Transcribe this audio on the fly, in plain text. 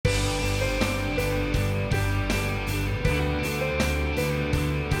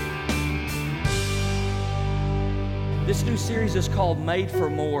this new series is called Made for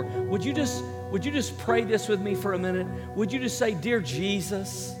More. Would you just pray this with me for a minute? Would you just say, Dear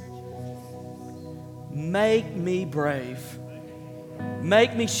Jesus, make me brave.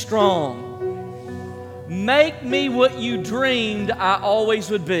 Make me strong. Make me what you dreamed I always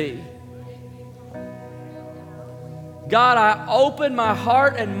would be. God, I open my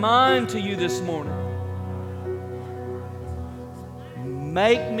heart and mind to you this morning.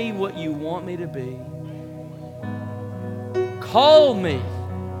 Make me what you want me to be. Call me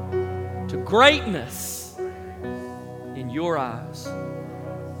to greatness in your eyes.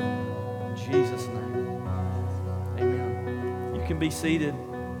 In Jesus' name. Amen. You can be seated.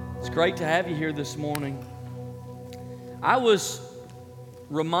 It's great to have you here this morning. I was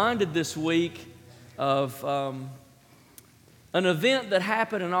reminded this week of an event that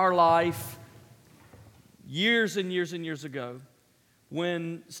happened in our life years and years and years ago.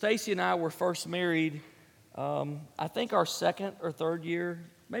 When Stacy and I were first married, I think our second or third year,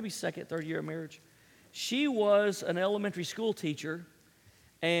 maybe second, third year of marriage, she was an elementary school teacher,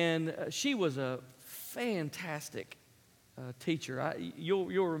 and she was a fantastic teacher.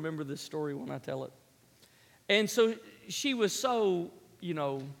 You'll remember this story when I tell it. And so she was so,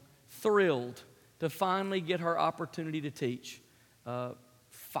 thrilled to finally get her opportunity to teach.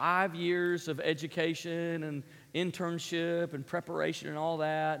 5 years of education and internship and preparation and all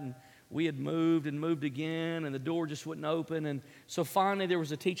that, and we had moved and moved again, and the door just wouldn't open. And so finally there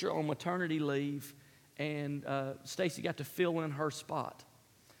was a teacher on maternity leave, and Stacy got to fill in her spot.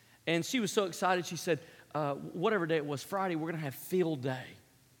 And she was so excited, she said, whatever day it was, Friday, we're going to have field day,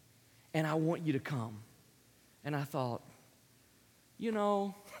 and I want you to come. And I thought,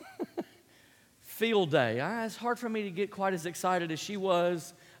 field day. It's hard for me to get quite as excited as she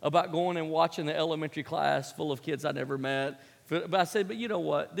was about going and watching the elementary class full of kids I never met. But I said, but you know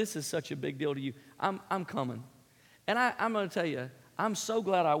what? This is such a big deal to you. I'm coming. And I'm going to tell you, I'm so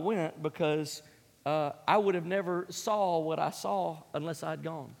glad I went, because I would have never saw what I saw unless I'd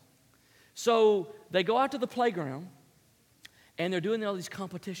gone. So they go out to the playground, and they're doing all these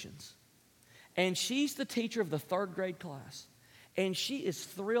competitions. And she's the teacher of the third grade class. And she is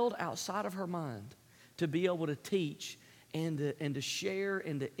thrilled outside of her mind to be able to teach and to share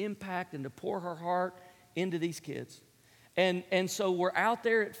and to impact and to pour her heart into these kids. And so we're out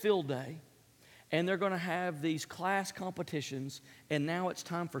there at field day, and they're going to have these class competitions, and now it's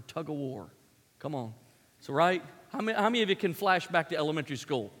time for tug of war. Come on. So, right? How many of you can flash back to elementary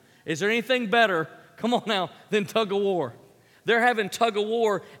school? Is there anything better, come on now, than tug of war? They're having tug of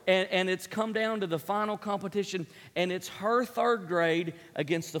war, and it's come down to the final competition, and it's her third grade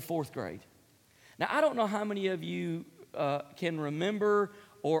against the fourth grade. Now, I don't know how many of you can remember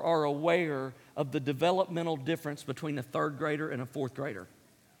or are aware of the developmental difference between a third grader and a fourth grader.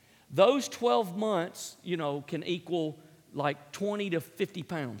 Those 12 months, can equal like 20 to 50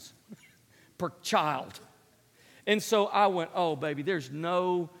 pounds per child. And so I went, oh, baby, there's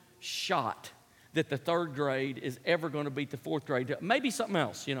no shot that the third grade is ever going to beat the fourth grade. Maybe something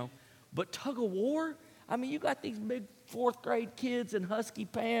else, But tug of war, you got these big fourth grade kids in husky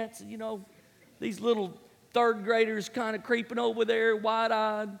pants, and, these little third graders kind of creeping over there,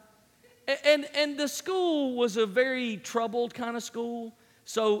 wide-eyed. And the school was a very troubled kind of school.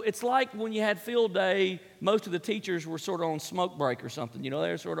 So it's like when you had field day, most of the teachers were sort of on smoke break or something. They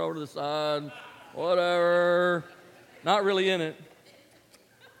were sort of over to the side, whatever, not really in it.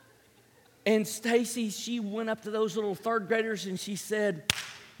 And Stacy, she went up to those little third graders and she said,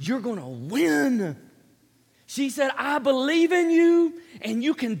 you're going to win. She said, I believe in you, and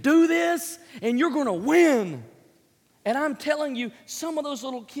you can do this, and you're going to win. And I'm telling you, some of those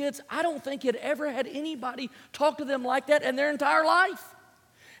little kids, I don't think had ever had anybody talk to them like that in their entire life.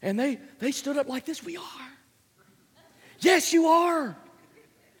 And they stood up like this. We are. Yes, you are.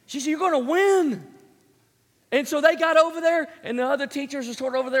 She said, you're going to win. And so they got over there, and the other teachers were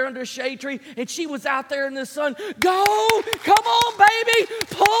sort of over there under a shade tree, and she was out there in the sun. Go! Come on, baby!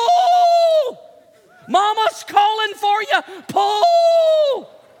 Pull! Mama's calling for you! Pull!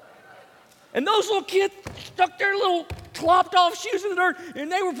 And those little kids stuck their little clopped off shoes in the dirt,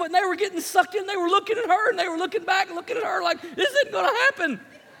 and they were getting sucked in. They were looking at her, and they were looking back, looking at her like, this isn't going to happen.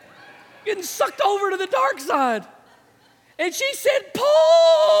 Getting sucked over to the dark side. And she said,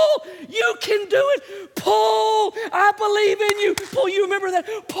 pull! You can do it. Pull! I believe in you. Pull! You remember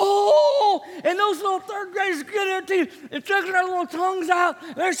that? Pull! And those little third graders get in there and took their little tongues out.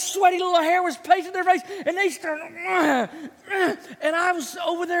 Their sweaty little hair was pasting their face. And they started, and I was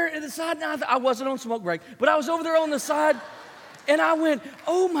over there at the side. Now, I wasn't on smoke break, but I was over there on the side. And I went,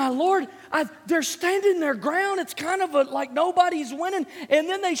 oh my Lord, they're standing their ground. It's kind of like nobody's winning. And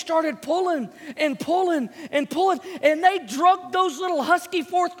then they started pulling and pulling and pulling. And they drugged those little husky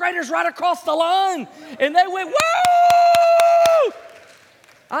fourth graders right across the line. And they went, woo!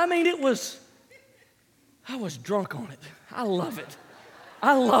 I mean, I was drunk on it. I love it.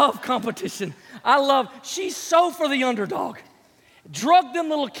 I love competition. She's so for the underdog. Drug them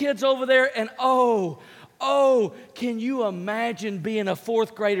little kids over there, and oh, can you imagine being a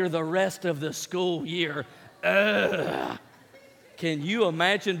fourth grader the rest of the school year? Can you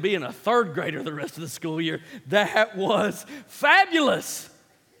imagine being a third grader the rest of the school year? That was fabulous.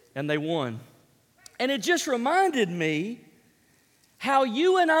 And they won. And it just reminded me how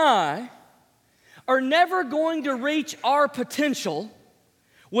you and I are never going to reach our potential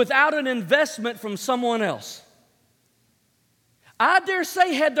without an investment from someone else. I dare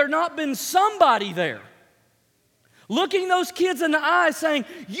say, had there not been somebody there looking those kids in the eye saying,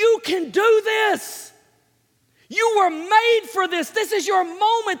 you can do this. You were made for this. This is your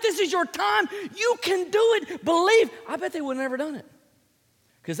moment. This is your time. You can do it. Believe. I bet they would have never done it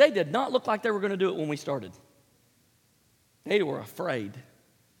because they did not look like they were going to do it when we started. They were afraid.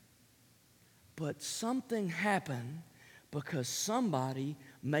 But something happened because somebody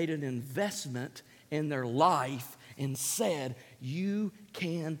made an investment in their life and said, you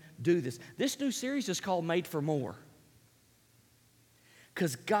can do this. This new series is called Made for More.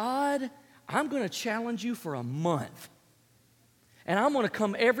 Because God, I'm going to challenge you for a month. And I'm going to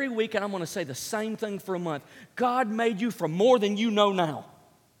come every week and I'm going to say the same thing for a month. God made you for more than you know now.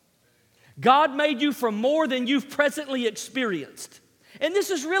 God made you for more than you've presently experienced. And this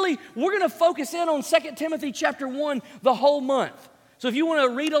is really, we're going to focus in on 2 Timothy chapter 1 the whole month. So if you want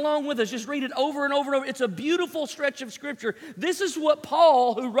to read along with us, just read it over and over and over. It's a beautiful stretch of Scripture. This is what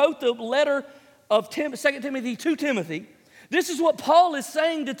Paul, who wrote the letter of 2 Timothy to Timothy, this is what Paul is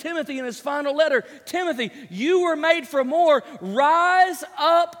saying to Timothy in his final letter. Timothy, you were made for more. Rise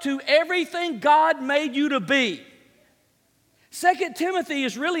up to everything God made you to be. 2 Timothy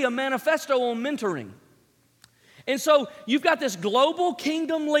is really a manifesto on mentoring. And so you've got this global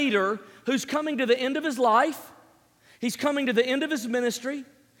kingdom leader who's coming to the end of his life. He's coming to the end of his ministry.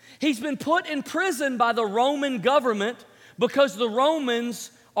 He's been put in prison by the Roman government because the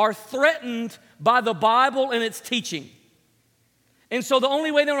Romans are threatened by the Bible and its teaching. And so the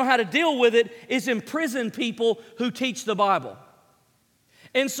only way they know how to deal with it is imprison people who teach the Bible.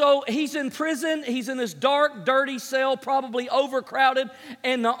 And so he's in prison, he's in this dark, dirty cell, probably overcrowded,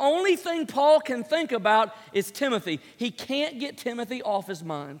 and the only thing Paul can think about is Timothy. He can't get Timothy off his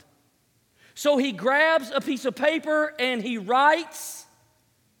mind. So he grabs a piece of paper and he writes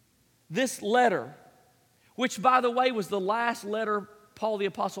this letter, which, by the way, was the last letter Paul the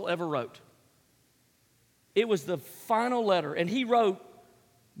Apostle ever wrote. It was the final letter, and he wrote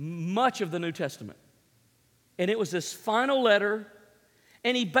much of the New Testament. And it was this final letter,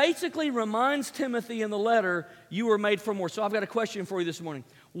 and he basically reminds Timothy in the letter, you were made for more. So I've got a question for you this morning.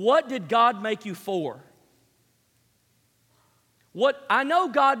 What did God make you for? I know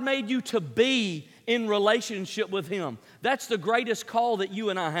God made you to be in relationship with Him. That's the greatest call that you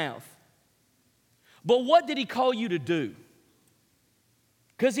and I have. But what did He call you to do?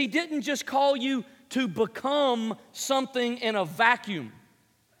 Because He didn't just call you to become something in a vacuum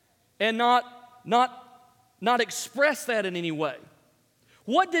and not express that in any way.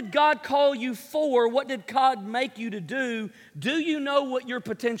 What did God call you for? What did God make you to do? Do you know what your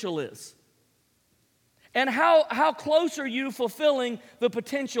potential is? And how close are you fulfilling the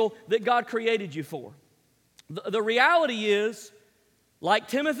potential that God created you for? The reality is, like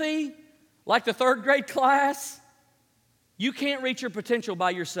Timothy, like the third grade class, you can't reach your potential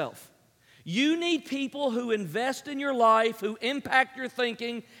by yourself. You need people who invest in your life, who impact your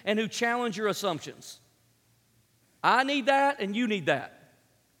thinking, and who challenge your assumptions. I need that, and you need that.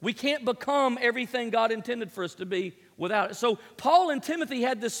 We can't become everything God intended for us to be without it. So Paul and Timothy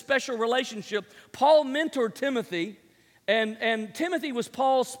had this special relationship. Paul mentored Timothy, and Timothy was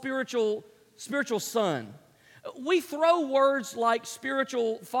Paul's spiritual son. We throw words like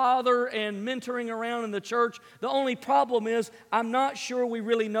spiritual father and mentoring around in the church. The only problem is I'm not sure we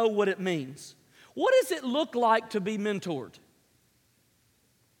really know what it means. What does it look like to be mentored?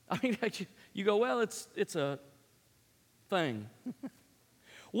 I mean, you go, well, it's a thing.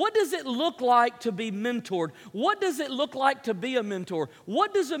 What does it look like to be mentored? What does it look like to be a mentor?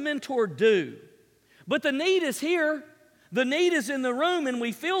 What does a mentor do? But the need is here. The need is in the room, and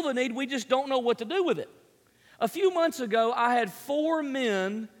we feel the need. We just don't know what to do with it. A few months ago, I had 4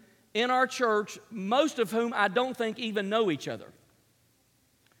 men in our church, most of whom I don't think even know each other.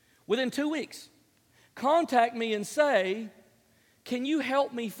 Within 2 weeks, contact me and say, can you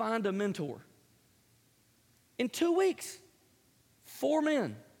help me find a mentor? In 2 weeks, 4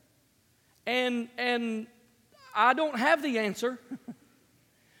 men. And I don't have the answer,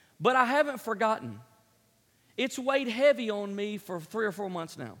 but I haven't forgotten. It's weighed heavy on me for 3 or 4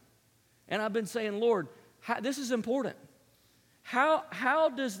 months now. And I've been saying, Lord, this is important. How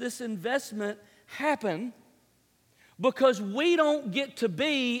does this investment happen? Because we don't get to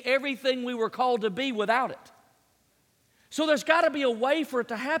be everything we were called to be without it. So there's got to be a way for it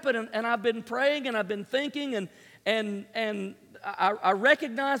to happen. And I've been praying and I've been thinking and I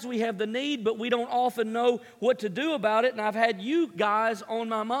recognize we have the need, but we don't often know what to do about it. And I've had you guys on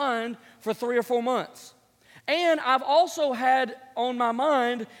my mind for 3 or 4 months. And I've also had on my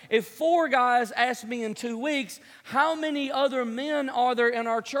mind, if 4 guys ask me in 2 weeks, how many other men are there in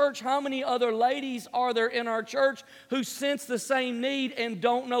our church? How many other ladies are there in our church who sense the same need and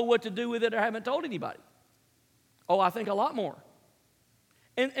don't know what to do with it or haven't told anybody? Oh, I think a lot more.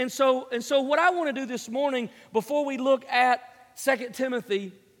 And so what I want to do this morning, before we look at 2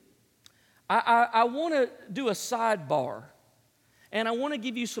 Timothy, I want to do a sidebar. And I want to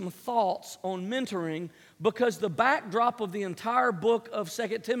give you some thoughts on mentoring, because the backdrop of the entire book of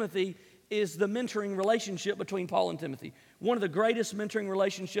 2 Timothy is the mentoring relationship between Paul and Timothy. One of the greatest mentoring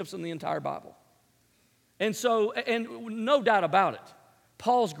relationships in the entire Bible. And no doubt about it,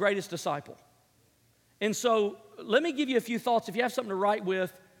 Paul's greatest disciple. And so let me give you a few thoughts. If you have something to write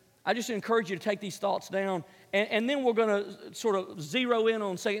with, I just encourage you to take these thoughts down. And then we're going to sort of zero in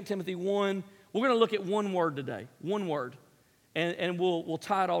on 2 Timothy 1. We're going to look at one word today, one word. And we'll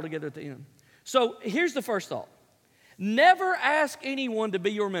tie it all together at the end. So here's the first thought. Never ask anyone to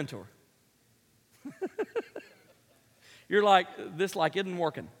be your mentor. You're like, this isn't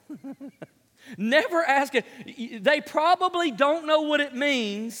working. Never ask it. They probably don't know what it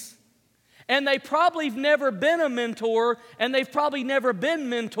means, and they probably have never been a mentor, and they've probably never been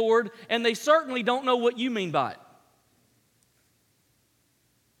mentored, and they certainly don't know what you mean by it.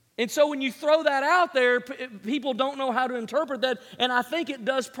 And so when you throw that out there, people don't know how to interpret that, and I think it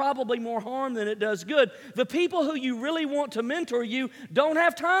does probably more harm than it does good. The people who you really want to mentor you don't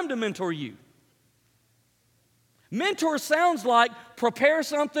have time to mentor you. Mentor sounds like prepare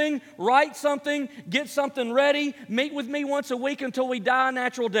something, write something, get something ready, meet with me once a week until we die a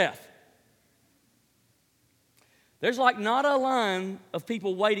natural death. There's like not a line of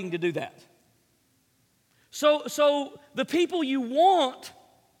people waiting to do that. So the people you want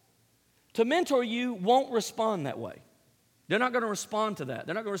to mentor you won't respond that way. They're not going to respond to that.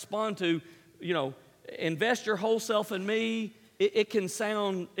 They're not going to respond to, invest your whole self in me. It can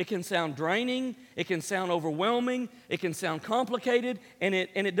sound draining. It can sound overwhelming. It can sound complicated, and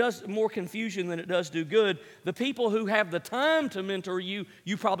it does more confusion than it does do good. The people who have the time to mentor you,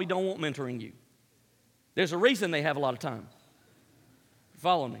 you probably don't want mentoring you. There's a reason they have a lot of time.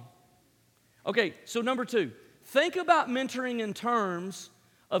 Follow me. Okay, so number 2, think about mentoring in terms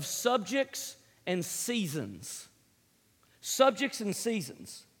of subjects and seasons. Subjects and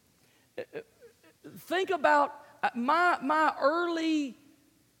seasons. Think about my early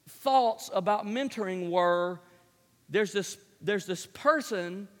thoughts about mentoring were there's this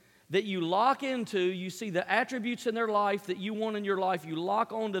person that you lock into, you see the attributes in their life that you want in your life, you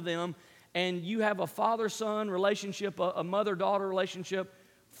lock onto them, and you have a father-son relationship, a mother-daughter relationship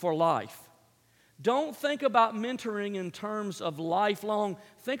for life. Don't think about mentoring in terms of lifelong.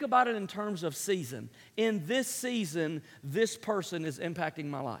 Think about it in terms of season. In this season, this person is impacting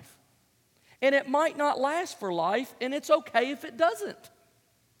my life. And it might not last for life, and it's okay if it doesn't.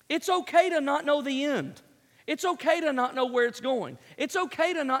 It's okay to not know the end. It's okay to not know where it's going. It's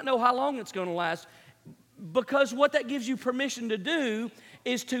okay to not know how long it's going to last, because what that gives you permission to do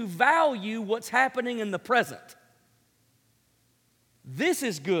is to value what's happening in the present. This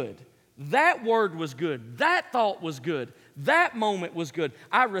is good. That word was good. That thought was good. That moment was good.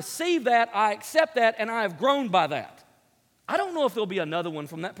 I receive that, I accept that, and I have grown by that. I don't know if there'll be another one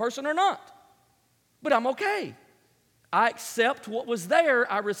from that person or not, but I'm okay. I accept what was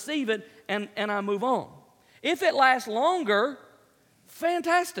there, I receive it, and I move on. If it lasts longer,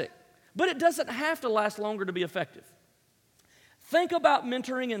 fantastic. But it doesn't have to last longer to be effective. Think about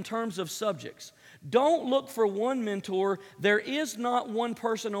mentoring in terms of subjects. Don't look for one mentor. There is not one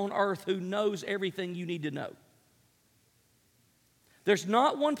person on earth who knows everything you need to know. There's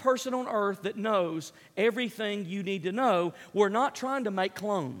not one person on earth that knows everything you need to know. We're not trying to make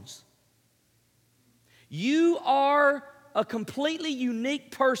clones. You are a completely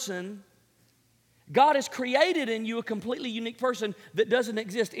unique person. God has created in you a completely unique person that doesn't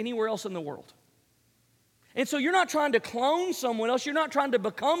exist anywhere else in the world. And so you're not trying to clone someone else. You're not trying to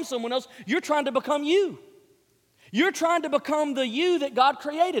become someone else. You're trying to become you. You're trying to become the you that God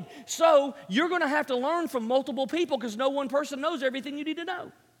created. So you're going to have to learn from multiple people because no one person knows everything you need to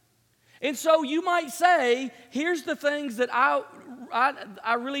know. And so you might say, here's the things that I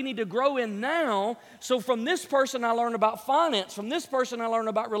really need to grow in now. So from this person I learn about finance. From this person I learn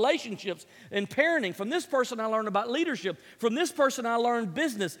about relationships and parenting. From this person I learn about leadership. From this person I learn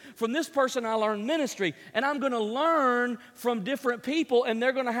business. From this person I learn ministry. And I'm going to learn from different people, and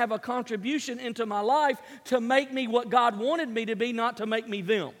they're going to have a contribution into my life to make me what God wanted me to be, not to make me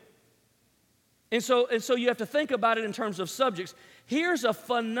them. And so you have to think about it in terms of subjects. Here's a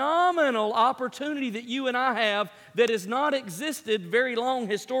phenomenal opportunity that you and I have that has not existed very long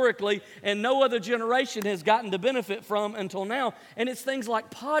historically, and no other generation has gotten to benefit from until now, and it's things like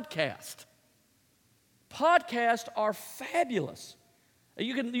podcast. Podcasts are fabulous.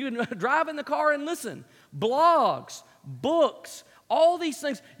 You can drive in the car and listen. Blogs, books, all these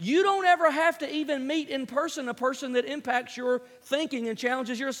things. You don't ever have to even meet in person a person that impacts your thinking and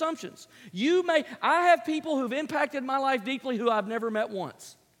challenges your assumptions. I have people who've impacted my life deeply who I've never met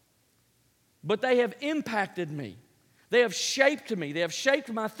once. But they have impacted me. They have shaped me. They have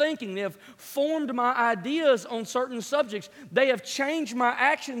shaped my thinking. They have formed my ideas on certain subjects. They have changed my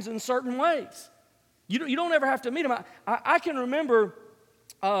actions in certain ways. You don't ever have to meet them. I can remember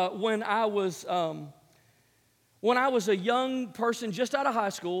when I was a young person just out of high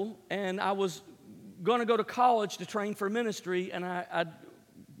school, and I was going to go to college to train for ministry, and I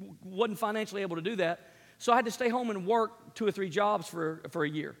wasn't financially able to do that, so I had to stay home and work 2 or 3 jobs for a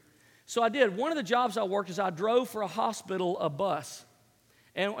year. So I did. One of the jobs I worked is I drove for a hospital a bus,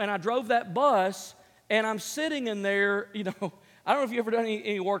 and I drove that bus, and I'm sitting in there, I don't know if you've ever done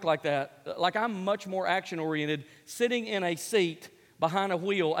any work like that. Like, I'm much more action-oriented. Sitting in a seat behind a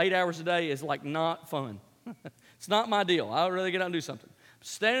wheel 8 hours a day is like not fun. It's not my deal. I'd rather get out and do something.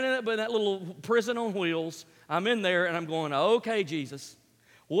 Standing in that little prison on wheels, I'm in there and I'm going, okay, Jesus,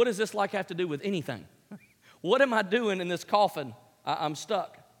 what does this like have to do with anything? What am I doing in this coffin? I'm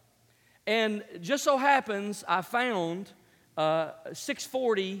stuck. And just so happens I found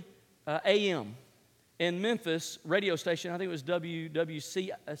 640 AM in Memphis radio station. I think it was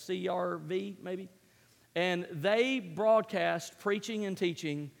WWCRV maybe. And they broadcast preaching and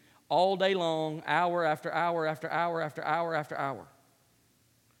teaching all day long, hour after hour after hour after hour after hour.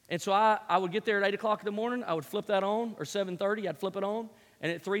 And so I would get there at 8 o'clock in the morning. I would flip that on, or 7:30, I'd flip it on.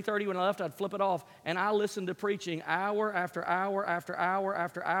 And at 3:30 when I left, I'd flip it off. And I listened to preaching hour after hour after hour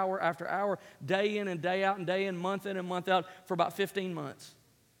after hour after hour, day in and day out and day in, month in and month out for about 15 months.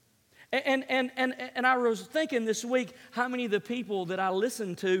 And I was thinking this week how many of the people that I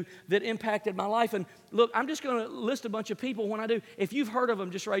listened to that impacted my life. And look, I'm just going to list a bunch of people when I do. If you've heard of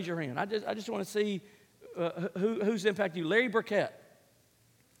them, just raise your hand. I just want to see who's impacted you. Larry Burkett,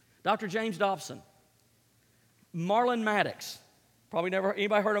 Dr. James Dobson, Marlon Maddox. Probably never.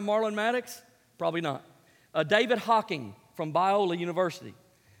 Anybody heard of Marlon Maddox? Probably not. David Hocking from Biola University.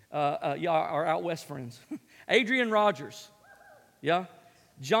 Our out west friends. Adrian Rogers. Yeah.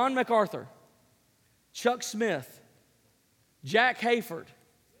 John MacArthur, Chuck Smith, Jack Hayford,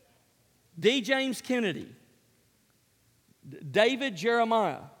 D. James Kennedy, David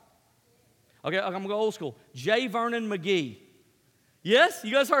Jeremiah. Okay, I'm going to go old school. J. Vernon McGee. Yes?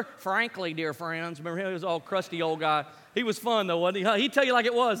 You guys heard? Frankly, dear friends. Remember him? He was all crusty old guy. He was fun, though, wasn't he? He'd tell you like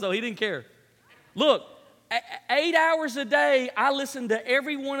it was, though. He didn't care. Look, 8 hours a day, I listened to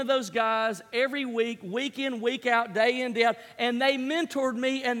every one of those guys every week, week in, week out, day in, day out, and they mentored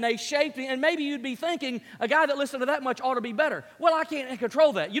me and they shaped me. And maybe you'd be thinking, a guy that listened to that much ought to be better. Well, I can't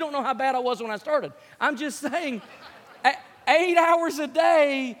control that. You don't know how bad I was when I started. I'm just saying, 8 hours a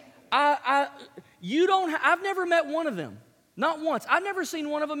day, I've never met one of them. Not once. I've never seen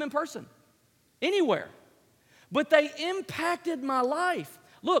one of them in person, anywhere. But they impacted my life.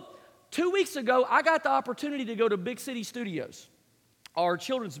 Look, 2 weeks ago, I got the opportunity to go to Big City Studios, our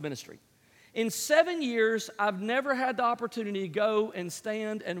children's ministry. In 7 years, I've never had the opportunity to go and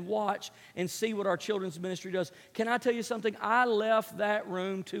stand and watch and see what our children's ministry does. Can I tell you something? I left that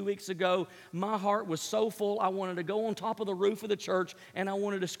room 2 weeks ago. My heart was so full, I wanted to go on top of the roof of the church, and I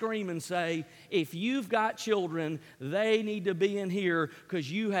wanted to scream and say, if you've got children, they need to be in here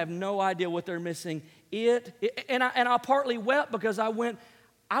because you have no idea what they're missing. And I partly wept because I went,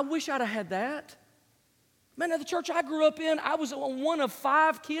 I wish I'd have had that. Man, at the church I grew up in, I was one of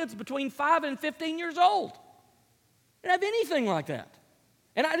 5 kids between 5 and 15 years old. I didn't have anything like that.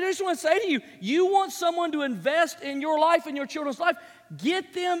 And I just want to say to you, you want someone to invest in your life and your children's life,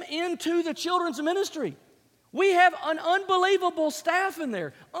 get them into the children's ministry. We have an unbelievable staff in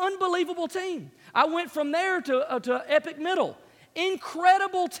there, unbelievable team. I went from there to Epic Middle.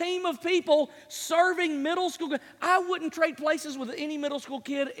 Incredible team of people serving middle school. I wouldn't trade places with any middle school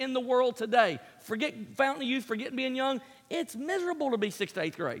kid in the world today. Forget Fountain of Youth, forget being young. It's miserable to be 6th to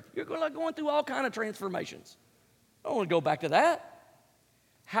 8th grade. You're going through all kind of transformations. I don't want to go back to that.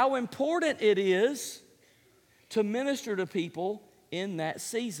 How important it is to minister to people in that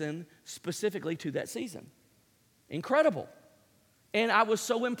season, specifically to that season. Incredible. And I was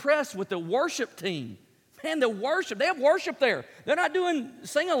so impressed with the worship team. Man, they have worship there. They're not doing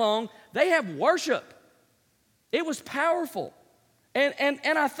sing-along, they have worship. It was powerful. And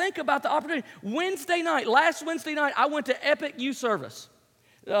I think about the opportunity. Last Wednesday night, I went to Epic Youth Service,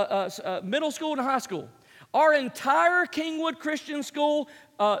 middle school and high school. Our entire Kingwood Christian School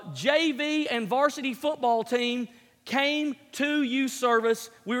JV and varsity football team came to youth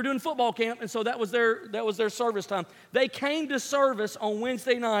service. We were doing football camp, and so that was their service time. They came to service on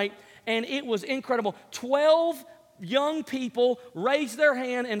Wednesday night, and it was incredible. 12 young people raised their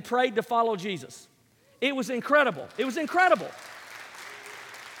hand and prayed to follow Jesus. It was incredible. It was incredible.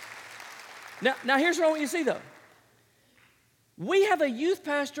 Now here's what I want you to see, though. We have a youth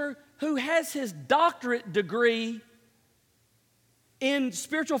pastor who has his doctorate degree in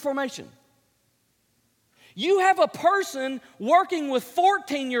spiritual formation. You have a person working with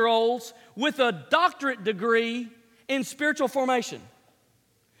 14-year-olds with a doctorate degree in spiritual formation.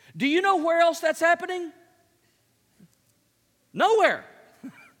 Do you know where else that's happening? Nowhere.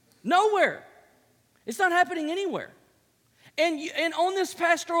 Nowhere. It's not happening anywhere. And on this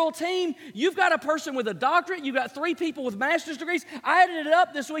pastoral team, you've got a person with a doctorate, you've got 3 people with master's degrees. I added it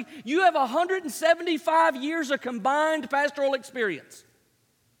up this week. You have 175 years of combined pastoral experience.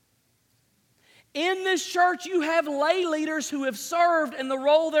 In this church, you have lay leaders who have served in the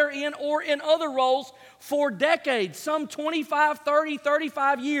role they're in or in other roles for decades, some 25, 30,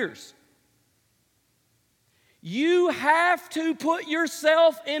 35 years. You have to put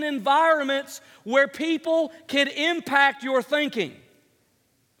yourself in environments where people can impact your thinking,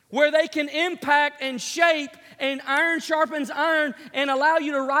 where they can impact and shape, and iron sharpens iron and allow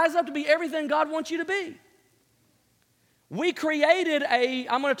you to rise up to be everything God wants you to be. We created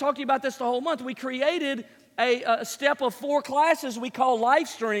I'm going to talk to you about this the whole month. We created a step of 4 classes we call live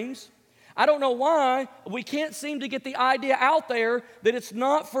streams. I don't know why we can't seem to get the idea out there that it's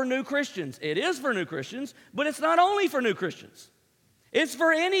not for new Christians. It is for new Christians, but it's not only for new Christians. It's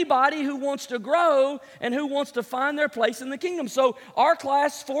for anybody who wants to grow and who wants to find their place in the kingdom. So our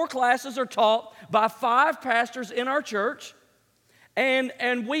 4 classes are taught by 5 pastors in our church.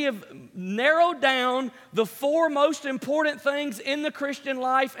 And we have narrowed down the 4 most important things in the Christian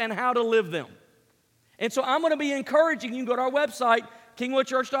life and how to live them. And so I'm going to be encouraging you. Go to our website,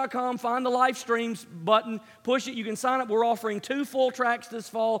 kingwoodchurch.com, find the live streams button, push it, you can sign up. We're offering 2 full tracks this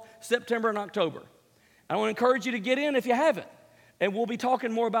fall, September and October. I want to encourage you to get in if you haven't. And we'll be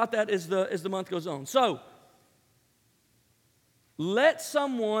talking more about that as the month goes on. So, let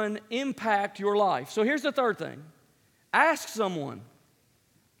someone impact your life. So here's the third thing. Ask someone.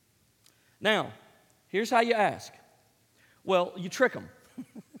 Now, here's how you ask. Well, you trick them.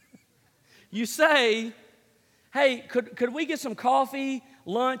 You say, hey, could we get some coffee,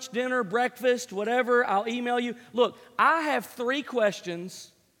 lunch, dinner, breakfast, whatever? I'll email you. Look, I have 3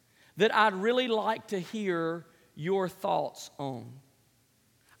 questions that I'd really like to hear your thoughts on.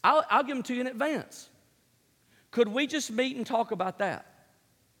 I'll give them to you in advance. Could we just meet and talk about that?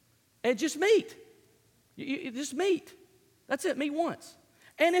 And just meet. You just meet. That's it, meet once.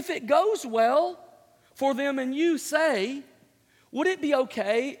 And if it goes well for them and you say, would it be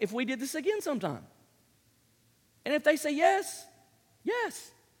okay if we did this again sometime? And if they say yes,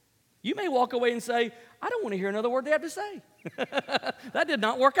 yes. You may walk away and say, I don't want to hear another word they have to say. That did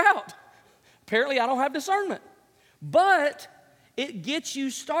not work out. Apparently, I don't have discernment. But it gets you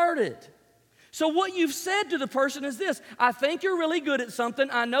started. So what you've said to the person is this: I think you're really good at something.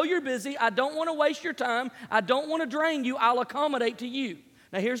 I know you're busy. I don't want to waste your time. I don't want to drain you. I'll accommodate to you.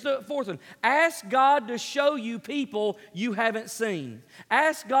 Now, here's the 4th one. Ask God to show you people you haven't seen.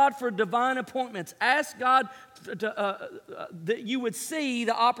 Ask God for divine appointments. Ask God that you would see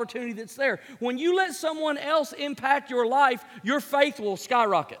the opportunity that's there. When you let someone else impact your life, your faith will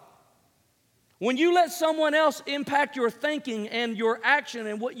skyrocket. When you let someone else impact your thinking and your action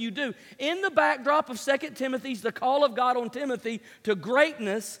and what you do, in the backdrop of 2 Timothy's, the call of God on Timothy to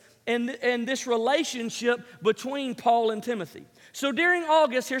greatness and this relationship between Paul and Timothy. So during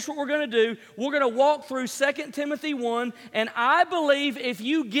August, here's what we're going to do. We're going to walk through 2 Timothy 1, and I believe if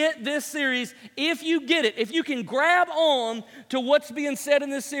you get this series, if you get it, if you can grab on to what's being said in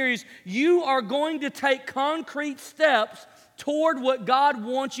this series, you are going to take concrete steps toward what God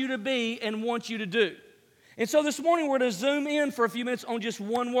wants you to be and wants you to do. And so this morning we're going to zoom in for a few minutes on just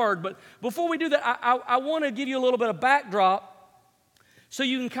one word. But before we do that, I want to give you a little bit of backdrop so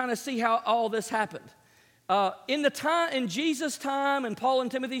you can kind of see how all this happened. In Jesus' time and Paul and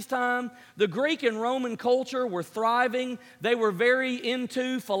Timothy's time, the Greek and Roman culture were thriving. They were very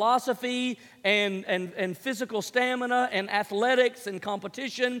into philosophy and physical stamina and athletics and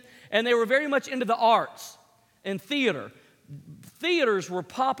competition, and they were very much into the arts and theater. Theaters were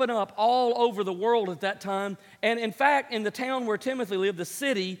popping up all over the world at that time, and in fact, in the town where Timothy lived, the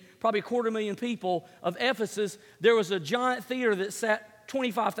city, probably 250,000 people of Ephesus, there was a giant theater that sat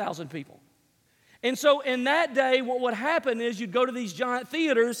 25,000 people. And so in that day, what would happen is you'd go to these giant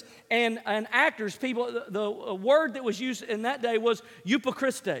theaters and actors, people, the word that was used in that day was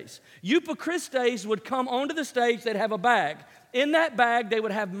eupokristes. Eupokristes would come onto the stage, they'd have a bag. In that bag, they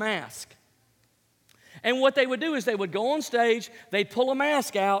would have masks. And what they would do is they would go on stage, they'd pull a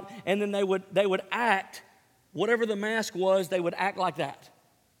mask out, and then they would act, whatever the mask was, they would act like that.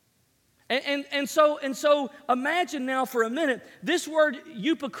 And so imagine now for a minute, this word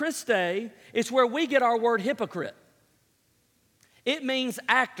eupokriste is where we get our word hypocrite. It means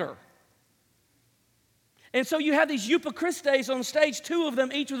actor. And so you have these eupokristes on stage, two of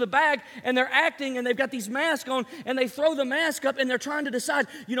them each with a bag, and they're acting, and they've got these masks on, and they throw the mask up, and they're trying to decide,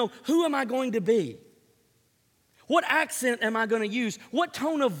 who am I going to be? What accent am I going to use? What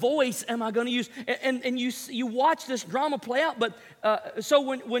tone of voice am I going to use? And you watch this drama play out. But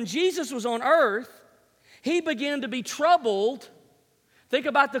so when Jesus was on earth, he began to be troubled. Think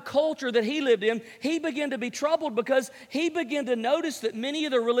about the culture that he lived in. He began to be troubled because he began to notice that many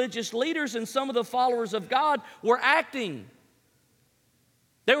of the religious leaders and some of the followers of God were acting.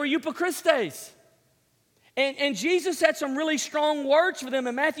 They were eupokristes. And Jesus had some really strong words for them.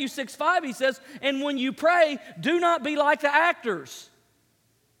 In Matthew 6:5, he says, "And when you pray, do not be like the actors.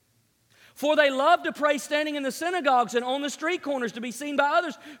 For they love to pray standing in the synagogues and on the street corners to be seen by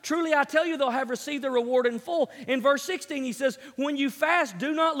others. Truly, I tell you, they'll have received their reward in full." In verse 16, he says, "When you fast,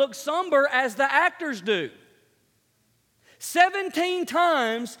 do not look somber as the actors do." 17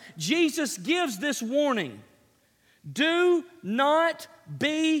 times, Jesus gives this warning. Do not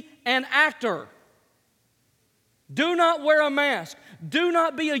be an actor. Do not wear a mask. Do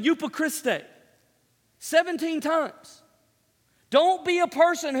not be a eupokriste. 17 times. Don't be a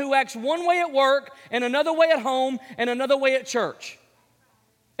person who acts one way at work and another way at home and another way at church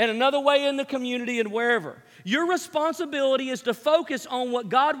and another way in the community and wherever. Your responsibility is to focus on what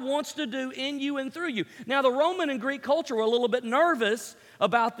God wants to do in you and through you. Now, the Roman and Greek culture were a little bit nervous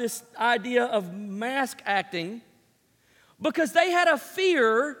about this idea of mask acting, because they had a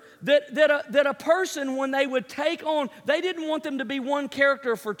fear that a person, when they would take on, they didn't want them to be one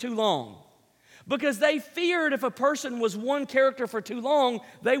character for too long. Because they feared if a person was one character for too long,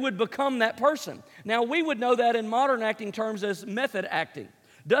 they would become that person. Now, we would know that in modern acting terms as method acting.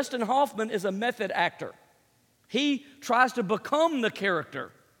 Dustin Hoffman is a method actor. He tries to become the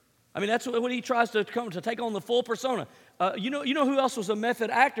character. I mean, that's what he tries to take on the full persona. You know who else was a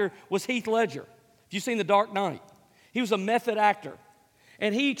method actor? Was Heath Ledger. If you've seen The Dark Knight. He was a method actor,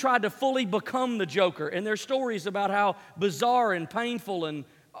 and he tried to fully become the Joker, and there's stories about how bizarre and painful and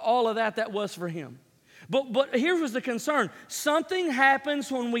all of that was for him. But here was the concern. Something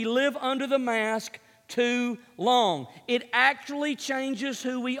happens when we live under the mask too long. It actually changes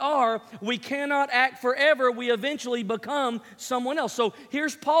who we are. We cannot act forever. We eventually become someone else. So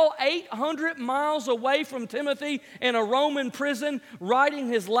here's Paul 800 miles away from Timothy in a Roman prison writing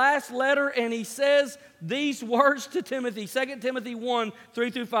his last letter, and he says these words to Timothy, 2 Timothy 1,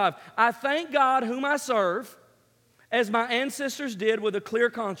 3-5. "I thank God whom I serve, as my ancestors did with a clear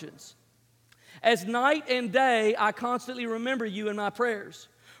conscience. As night and day I constantly remember you in my prayers.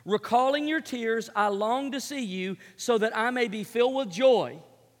 Recalling your tears, I long to see you so that I may be filled with joy.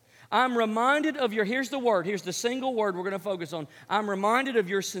 I'm reminded of your," here's the word, here's the single word we're going to focus on. "I'm reminded of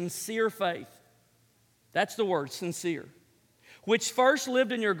your sincere faith." That's the word, sincere. "Which first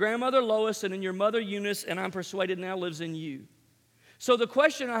lived in your grandmother Lois and in your mother Eunice, and I'm persuaded now lives in you." So the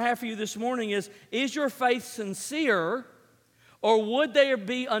question I have for you this morning is your faith sincere? Or would there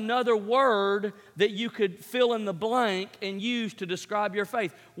be another word that you could fill in the blank and use to describe your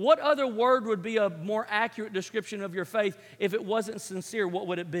faith? What other word would be a more accurate description of your faith if it wasn't sincere? What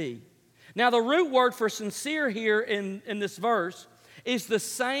would it be? Now, the root word for sincere here in this verse is the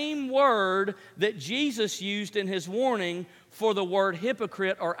same word that Jesus used in his warning for the word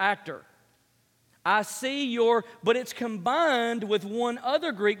hypocrite or actor. I see your, but it's combined with one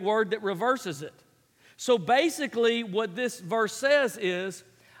other Greek word that reverses it. So basically what this verse says is,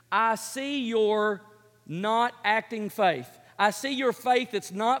 I see your not acting faith. I see your faith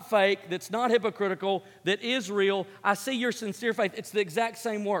that's not fake, that's not hypocritical, that is real. I see your sincere faith. It's the exact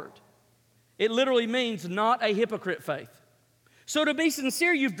same word. It literally means not a hypocrite faith. So to be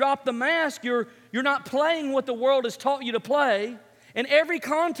sincere, you've dropped the mask. You're not playing what the world has taught you to play. In every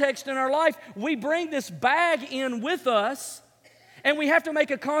context in our life, we bring this bag in with us, and we have to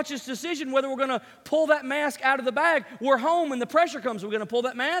make a conscious decision whether we're going to pull that mask out of the bag. We're home and the pressure comes. We're going to pull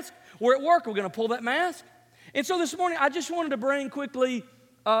that mask. We're at work. We're going to pull that mask. And so this morning, I just wanted to bring quickly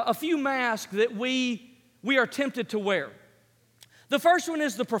a few masks that we are tempted to wear. The first one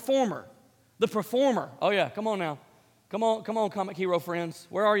is the performer. The performer. Oh yeah, come on now. Come on, comic hero friends.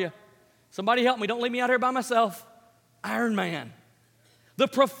 Where are you? Somebody help me. Don't leave me out here by myself. Iron Man. The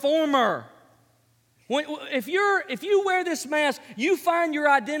performer. If you wear this mask, you find your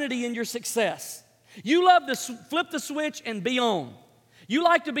identity in your success. You love to flip the switch and be on. You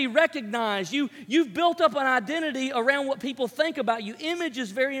like to be recognized. You've built up an identity around what people think about you. Image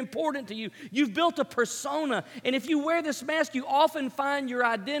is very important to you. You've built a persona. And if you wear this mask, you often find your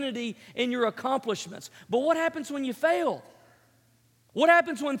identity in your accomplishments. But what happens when you fail? What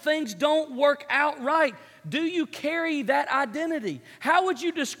happens when things don't work out right? Do you carry that identity? How would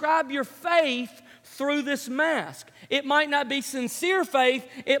you describe your faith through this mask? It might not be sincere faith.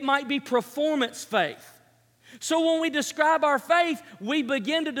 It might be performance faith. So when we describe our faith, we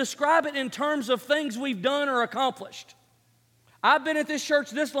begin to describe it in terms of things we've done or accomplished. I've been at this church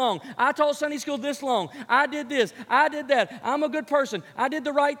this long. I taught Sunday school this long. I did this. I did that. I'm a good person. I did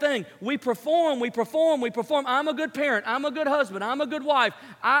the right thing. We perform. I'm a good parent. I'm a good husband. I'm a good wife.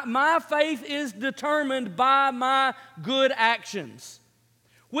 My faith is determined by my good actions,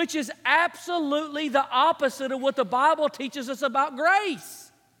 which is absolutely the opposite of what the Bible teaches us about grace.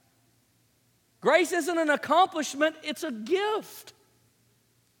 Grace isn't an accomplishment, it's a gift.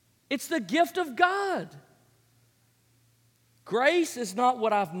 It's the gift of God. Grace is not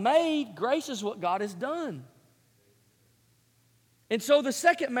what I've made, grace is what God has done. And so the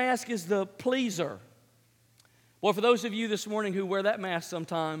second mask is the pleaser. Well, for those of you this morning who wear that mask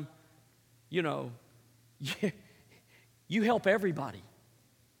sometime, you help everybody.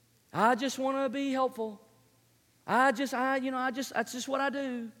 I just want to be helpful. That's just what I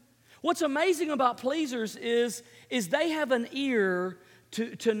do. What's amazing about pleasers is they have an ear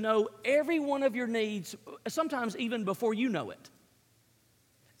to know every one of your needs, sometimes even before you know it.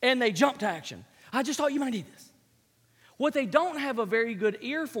 And they jump to action. I just thought you might need this. What they don't have a very good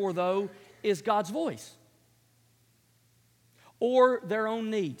ear for, though, is God's voice or their own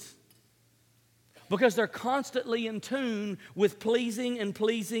needs. Because they're constantly in tune with pleasing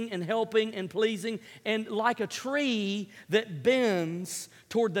and helping and pleasing. And like a tree that bends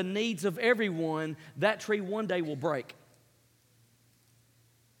toward the needs of everyone, that tree one day will break.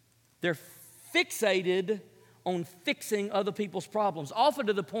 They're fixated on fixing other people's problems, often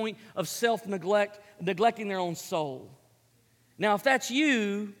to the point of self-neglect, neglecting their own soul. Now, if that's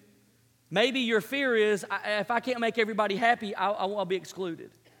you, maybe your fear is, if I can't make everybody happy, I'll be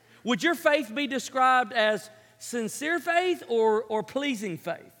excluded. Would your faith be described as sincere faith or pleasing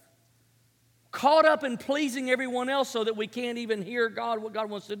faith? Caught up in pleasing everyone else so that we can't even hear God, what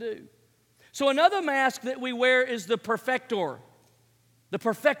God wants to do. So another mask that we wear is the perfector. The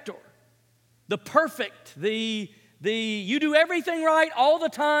perfector. The perfect. The you do everything right all the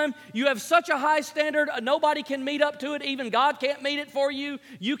time. You have such a high standard, nobody can meet up to it. Even God can't meet it for you.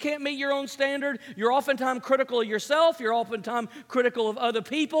 You can't meet your own standard. You're oftentimes critical of yourself. You're oftentimes critical of other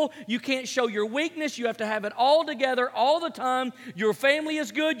people. You can't show your weakness. You have to have it all together all the time. Your family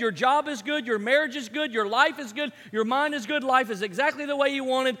is good. Your job is good. Your marriage is good. Your life is good. Your mind is good. Life is exactly the way you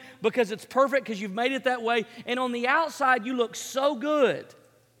wanted because it's perfect because you've made it that way. And on the outside, you look so good.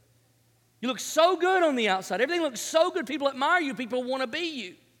 You look so good on the outside. Everything looks so good. People admire you. People want to be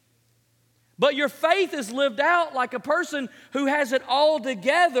you. But your faith is lived out like a person who has it all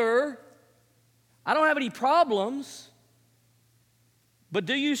together. I don't have any problems. But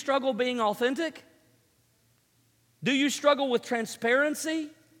do you struggle being authentic? Do you struggle with transparency?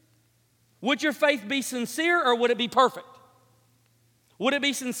 Would your faith be sincere or would it be perfect? Would it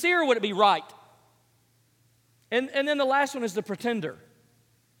be sincere or would it be right? And then the last one is the pretender.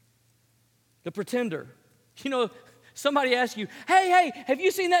 The pretender. Somebody asks you, hey, have you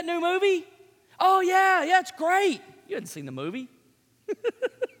seen that new movie? Oh, yeah, it's great. You hadn't seen the movie.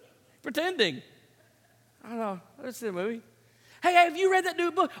 Pretending. I don't know. I didn't see the movie. Hey, have you read that new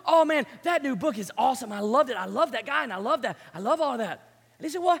book? Oh, man, that new book is awesome. I loved it. I love that guy, and I love that. I love all that. And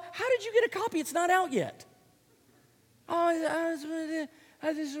he said, well, how did you get a copy? It's not out yet. Oh,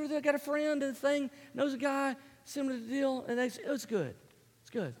 I got a friend and thing, knows a guy, similar to the deal, and it's good.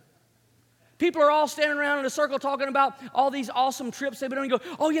 It's good. People are all standing around in a circle talking about all these awesome trips they've been on. You go,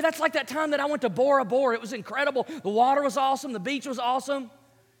 oh yeah, that's like that time that I went to Bora Bora. It was incredible. The water was awesome. The beach was awesome.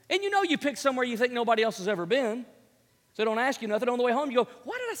 And you know you pick somewhere you think nobody else has ever been. So they don't ask you nothing. On the way home, you go,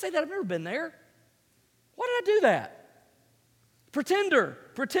 why did I say that? I've never been there. Why did I do that?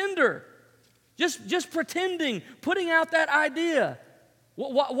 Pretender. Just pretending, putting out that idea.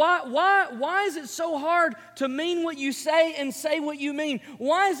 Why is it so hard to mean what you say and say what you mean?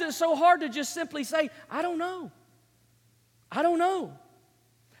 Why is it so hard to just simply say, I don't know? I don't know.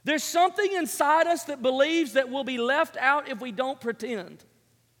 There's something inside us that believes that we'll be left out if we don't pretend.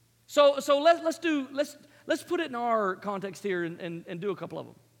 So let's put it in our context here and do a couple of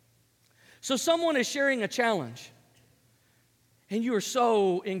them. So someone is sharing a challenge, and you are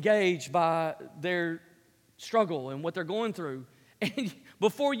so engaged by their struggle and what they're going through. And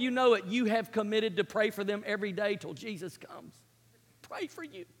before you know it, you have committed to pray for them every day till Jesus comes. Pray for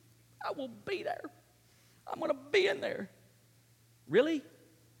you. I will be there. I'm going to be in there. Really?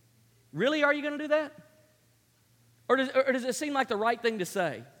 Really, are you going to do that? Or does it seem like the right thing to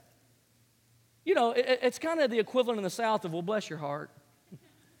say? You know, it's kind of the equivalent in the South of, well, bless your heart.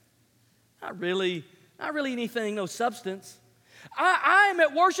 Not really anything, no substance. I am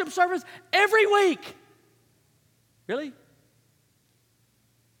at worship service every week. Really?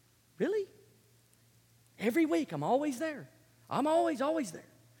 Really? Every week, I'm always there. I'm always there.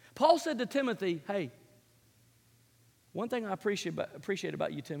 Paul said to Timothy, hey, one thing I appreciate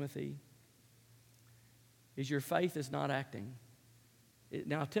about you, Timothy, is your faith is not acting.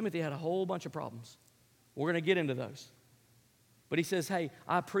 Now, Timothy had a whole bunch of problems. We're going to get into those. But he says, hey,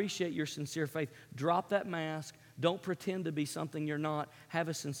 I appreciate your sincere faith. Drop that mask. Don't pretend to be something you're not. Have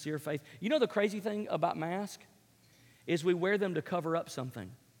a sincere faith. You know the crazy thing about masks is we wear them to cover up something.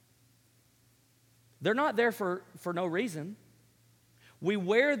 They're not there for no reason. We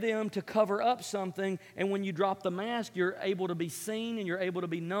wear them to cover up something, and when you drop the mask, you're able to be seen, and you're able to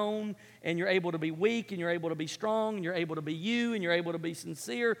be known, and you're able to be weak, and you're able to be strong, and you're able to be you, and you're able to be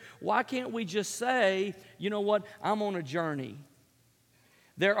sincere. Why can't we just say, you know what, I'm on a journey.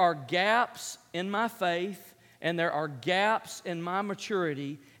 There are gaps in my faith, and there are gaps in my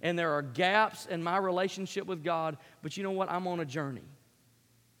maturity, and there are gaps in my relationship with God, but you know what, I'm on a journey.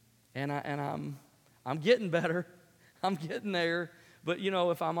 And I'm getting better. I'm getting there. But, you know,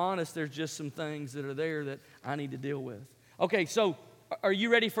 if I'm honest, there's just some things that are there that I need to deal with. Okay, so are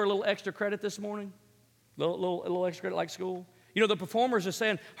you ready for a little extra credit this morning? A little extra credit like school? You know, the performers are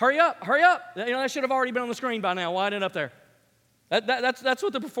saying, hurry up. You know, that should have already been on the screen by now. Why isn't it up there? That's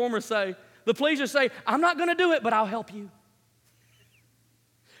what the performers say. The pleasers say, I'm not going to do it, but I'll help you.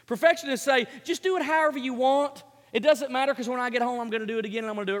 Perfectionists say, just do it however you want. It doesn't matter because when I get home, I'm going to do it again and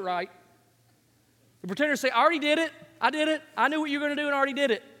I'm going to do it right. The pretenders say, I already did it. I did it. I knew what you were going to do and I already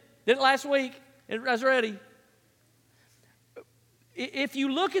did it. Did it last week. I was ready. If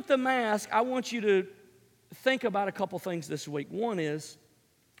you look at the mask, I want you to think about a couple things this week. One is,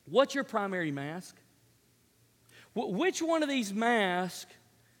 what's your primary mask? Which one of these masks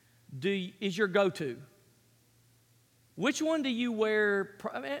is your go-to? Which one do you wear?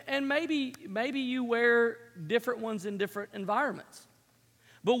 And maybe you wear different ones in different environments.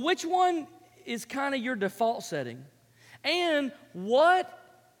 But which one is kind of your default setting? And why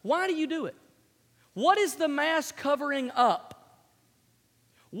do you do it? What is the mask covering up?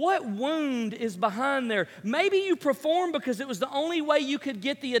 What wound is behind there? Maybe you performed because it was the only way you could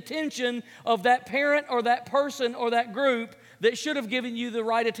get the attention of that parent or that person or that group that should have given you the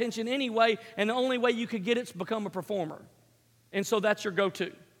right attention anyway, and the only way you could get it is to become a performer. And so that's your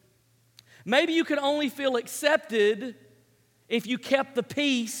go-to. Maybe you could only feel accepted if you kept the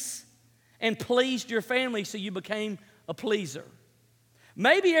peace and pleased your family, so you became a pleaser.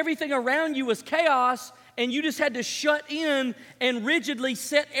 Maybe everything around you was chaos and you just had to shut in and rigidly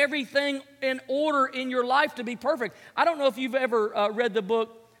set everything in order in your life to be perfect. I don't know if you've ever read the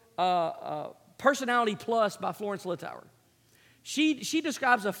book Personality Plus by Florence Littauer. She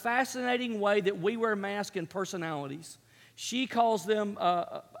describes a fascinating way that we wear masks and personalities. She calls them,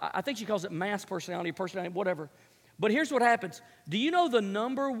 I think she calls it mask personality, whatever. But here's what happens. Do you know the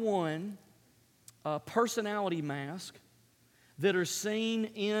number one personality mask that are seen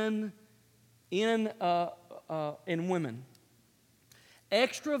in women?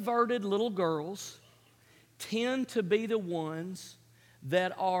 Extroverted little girls tend to be the ones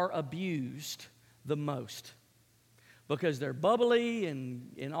that are abused the most because they're bubbly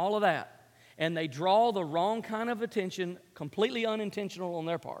and all of that. And they draw the wrong kind of attention, completely unintentional on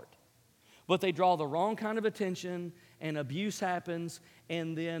their part. But they draw the wrong kind of attention and abuse happens.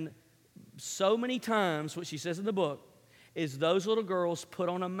 And then so many times, what she says in the book, is those little girls put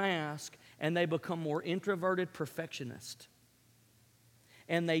on a mask and they become more introverted perfectionists.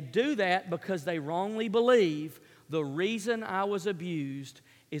 And they do that because they wrongly believe the reason I was abused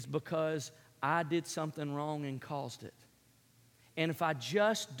is because I did something wrong and caused it. And if I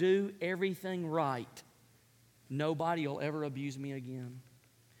just do everything right, nobody will ever abuse me again.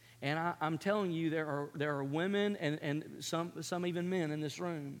 And I'm telling you, there are women and some even men in this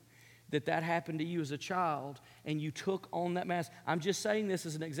room that happened to you as a child, and you took on that mask. I'm just saying this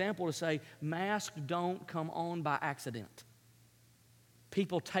as an example to say masks don't come on by accident.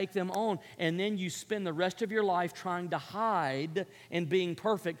 People take them on, and then you spend the rest of your life trying to hide and being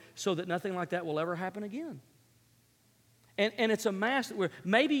perfect so that nothing like that will ever happen again. And it's a mask where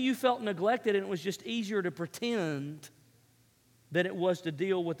maybe you felt neglected and it was just easier to pretend than it was to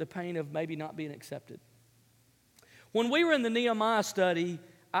deal with the pain of maybe not being accepted. When we were in the Nehemiah study,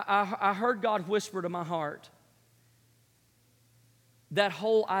 I heard God whisper to my heart that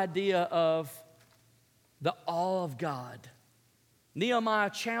whole idea of the awe of God. Nehemiah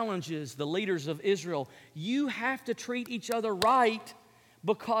challenges the leaders of Israel. You have to treat each other right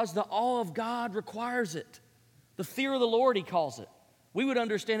because the awe of God requires it. The fear of the Lord, he calls it. We would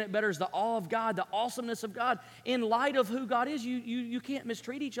understand it better as the awe of God, the awesomeness of God. In light of who God is, you can't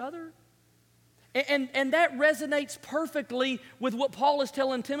mistreat each other. And that resonates perfectly with what Paul is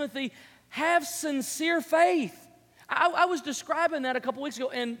telling Timothy. Have sincere faith. I was describing that a couple weeks ago,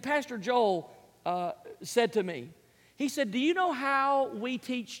 and Pastor Joel said to me, he said, do you know how we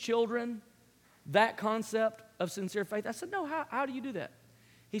teach children that concept of sincere faith? I said, no, how do you do that?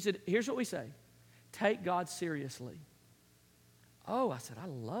 He said, here's what we say. Take God seriously. Oh, I said, I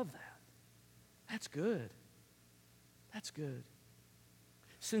love that. That's good. That's good.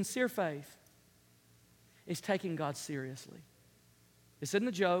 Sincere faith is taking God seriously. This isn't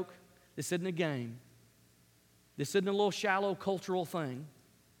a joke. This isn't a game. This isn't a little shallow cultural thing.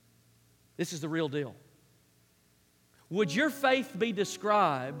 This is the real deal. Would your faith be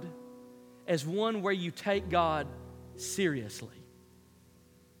described as one where you take God seriously?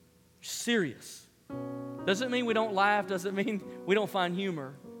 Serious. Doesn't mean we don't laugh, doesn't mean we don't find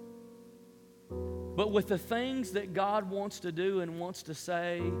humor. But with the things that God wants to do and wants to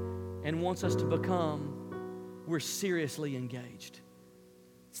say and wants us to become, we're seriously engaged.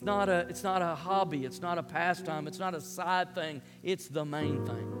 It's not a hobby, it's not a pastime, it's not a side thing, it's the main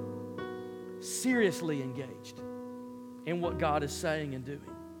thing. Seriously engaged in what God is saying and doing.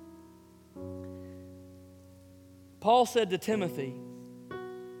 Paul said to Timothy,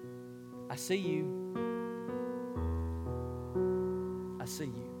 I see you. I see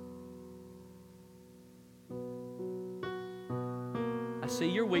you. I see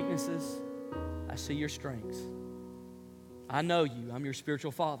your weaknesses. I see your strengths. I know you. I'm your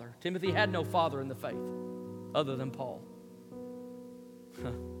spiritual father. Timothy had no father in the faith other than Paul.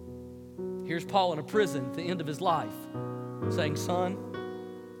 Here's Paul in a prison at the end of his life saying, son,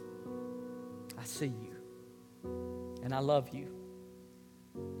 I see you and I love you.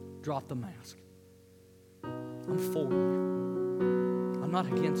 Drop the mask. I'm for you. I'm not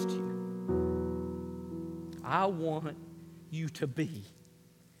against you. I want you to be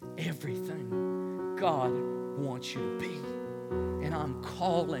everything God wants you to be. And I'm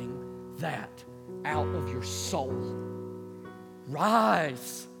calling that out of your soul.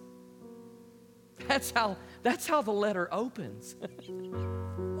 Rise. That's how the letter opens.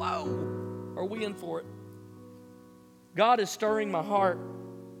 Whoa, are we in for it? God is stirring my heart.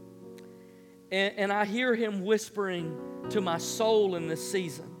 And I hear him whispering to my soul in this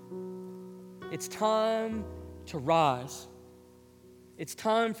season. It's time to rise. It's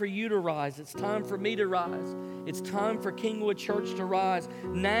time for you to rise. It's time for me to rise. It's time for Kingwood Church to rise.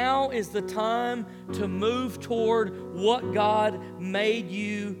 Now is the time to move toward what God made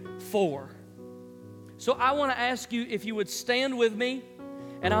you for. So I want to ask you if you would stand with me,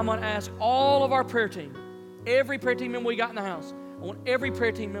 and I'm going to ask all of our prayer team, every prayer team member we got in the house, I want every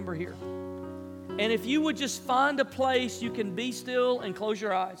prayer team member here. And if you would just find a place you can be still and close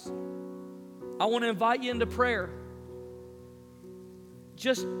your eyes, I want to invite you into prayer.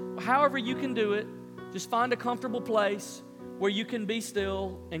 Just however you can do it, just find a comfortable place where you can be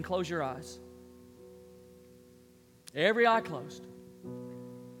still and close your eyes. Every eye closed.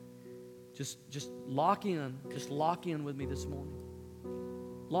 Just lock in. Just lock in with me this morning.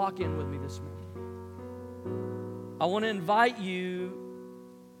 Lock in with me this morning. I want to invite you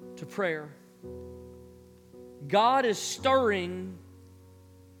to prayer. God is stirring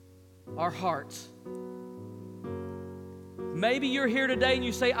our hearts. Maybe you're here today and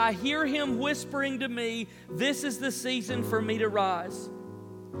you say, I hear him whispering to me, this is the season for me to rise.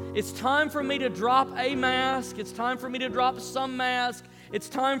 It's time for me to drop a mask. It's time for me to drop some mask. It's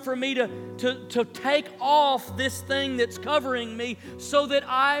time for me to take off this thing that's covering me so that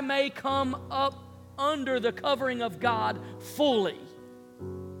I may come up under the covering of God fully.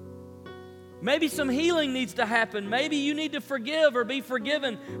 Maybe some healing needs to happen. Maybe you need to forgive or be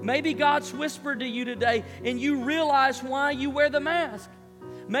forgiven. Maybe God's whispered to you today and you realize why you wear the mask.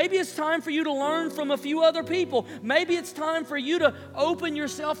 Maybe it's time for you to learn from a few other people. Maybe it's time for you to open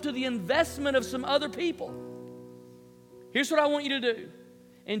yourself to the investment of some other people. Here's what I want you to do.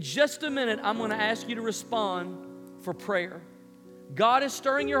 In just a minute, I'm going to ask you to respond for prayer. God is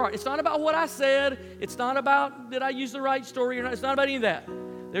stirring your heart. It's not about what I said. It's not about did I use the right story or not. It's not about any of that.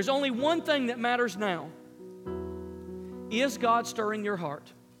 There's only one thing that matters now. Is God stirring your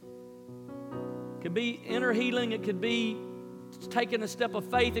heart? It could be inner healing. It could be taking a step of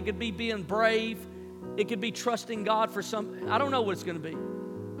faith. It could be being brave. It could be trusting God for something. I don't know what it's going to be.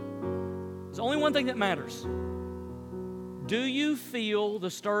 There's only one thing that matters. Do you feel the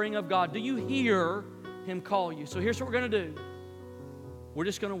stirring of God? Do you hear Him call you? So here's what we're going to do. We're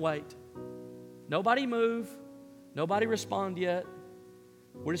just going to wait. Nobody move. Nobody respond yet.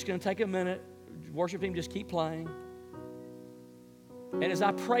 We're just going to take a minute. Worship team, just keep playing. And as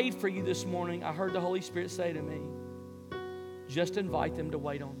I prayed for you this morning, I heard the Holy Spirit say to me, just invite them to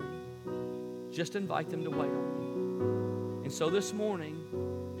wait on me. Just invite them to wait on me. And so this morning,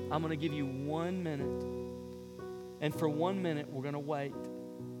 I'm going to give you 1 minute. And for 1 minute, we're going to wait.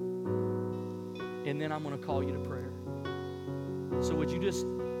 And then I'm going to call you to prayer. So would you just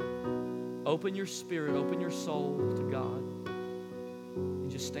open your spirit, open your soul to God, and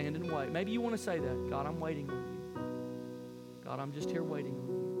just stand and wait. Maybe you want to say that. God, I'm waiting on you. God, I'm just here waiting on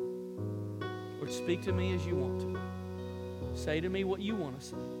you. Lord, speak to me as you want to. Say to me what you want to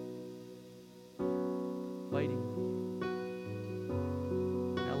say. Waiting.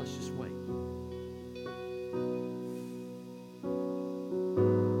 Now let's just wait.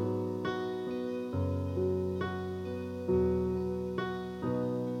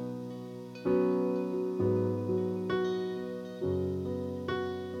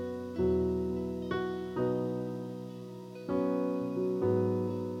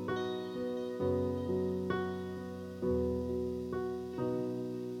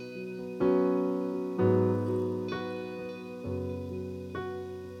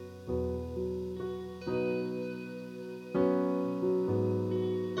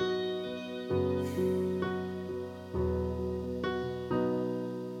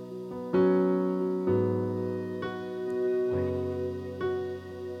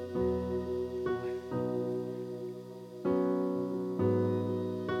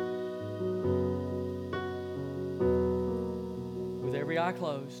 Eye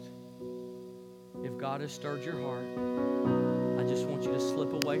closed. If God has stirred your heart, I just want you to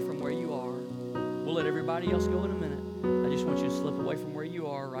slip away from where you are. We'll let everybody else go in a minute. I just want you to slip away from where you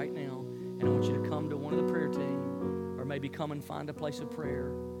are right now, and I want you to come to one of the prayer team, or maybe come and find a place of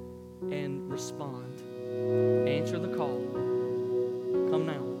prayer and respond. Answer the call. Come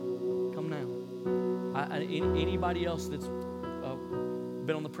now. Come now. Anybody else that's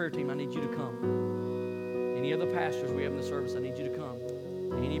been on the prayer team, I need you to come. Any other pastors we have in the service, I need you to come.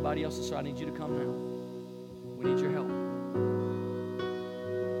 Anybody else, so I need you to come now. We need your help.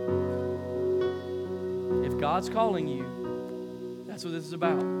 If God's calling you, that's what this is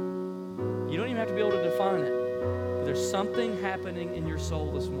about. You don't even have to be able to define it. But there's something happening in your soul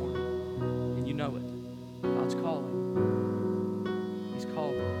this morning, and you know it. God's calling. He's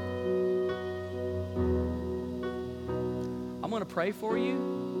calling. I'm going to pray for you,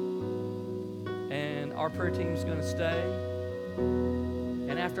 and our prayer team is going to stay.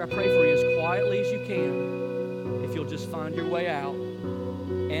 And after I pray for you, as quietly as you can, if you'll just find your way out.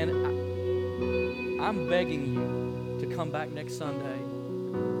 And I'm begging you to come back next Sunday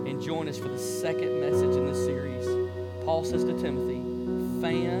and join us for the second message in this series. Paul says to Timothy,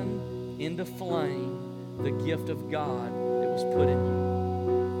 fan into flame the gift of God that was put in you.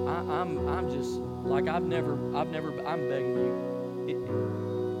 I'm just like I'm begging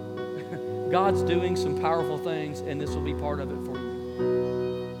you. God's doing some powerful things, and this will be part of it for you.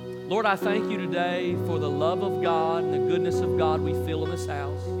 Lord, I thank you today for the love of God and the goodness of God we feel in this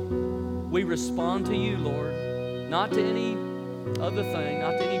house. We respond to you, Lord, not to any other thing,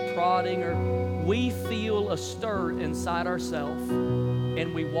 not to any prodding, or we feel a stir inside ourselves,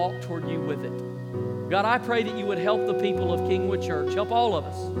 and we walk toward you with it. God, I pray that you would help the people of Kingwood Church, help all of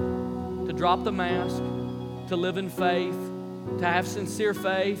us to drop the mask, to live in faith, to have sincere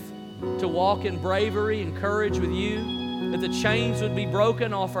faith, to walk in bravery and courage with you, that the chains would be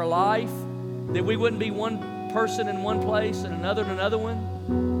broken off our life, that we wouldn't be one person in one place and another in another one,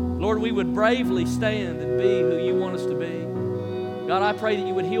 Lord, we would bravely stand and be who you want us to be. God, I pray that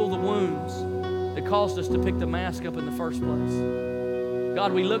you would heal the wounds that caused us to pick the mask up in the first place.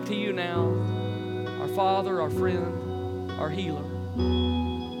 God, we look to you now, our Father, our friend, our healer.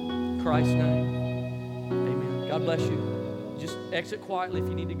 In Christ's name, amen. God bless you. Just exit quietly if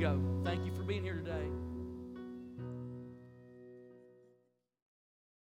you need to go. Thank you for being here today.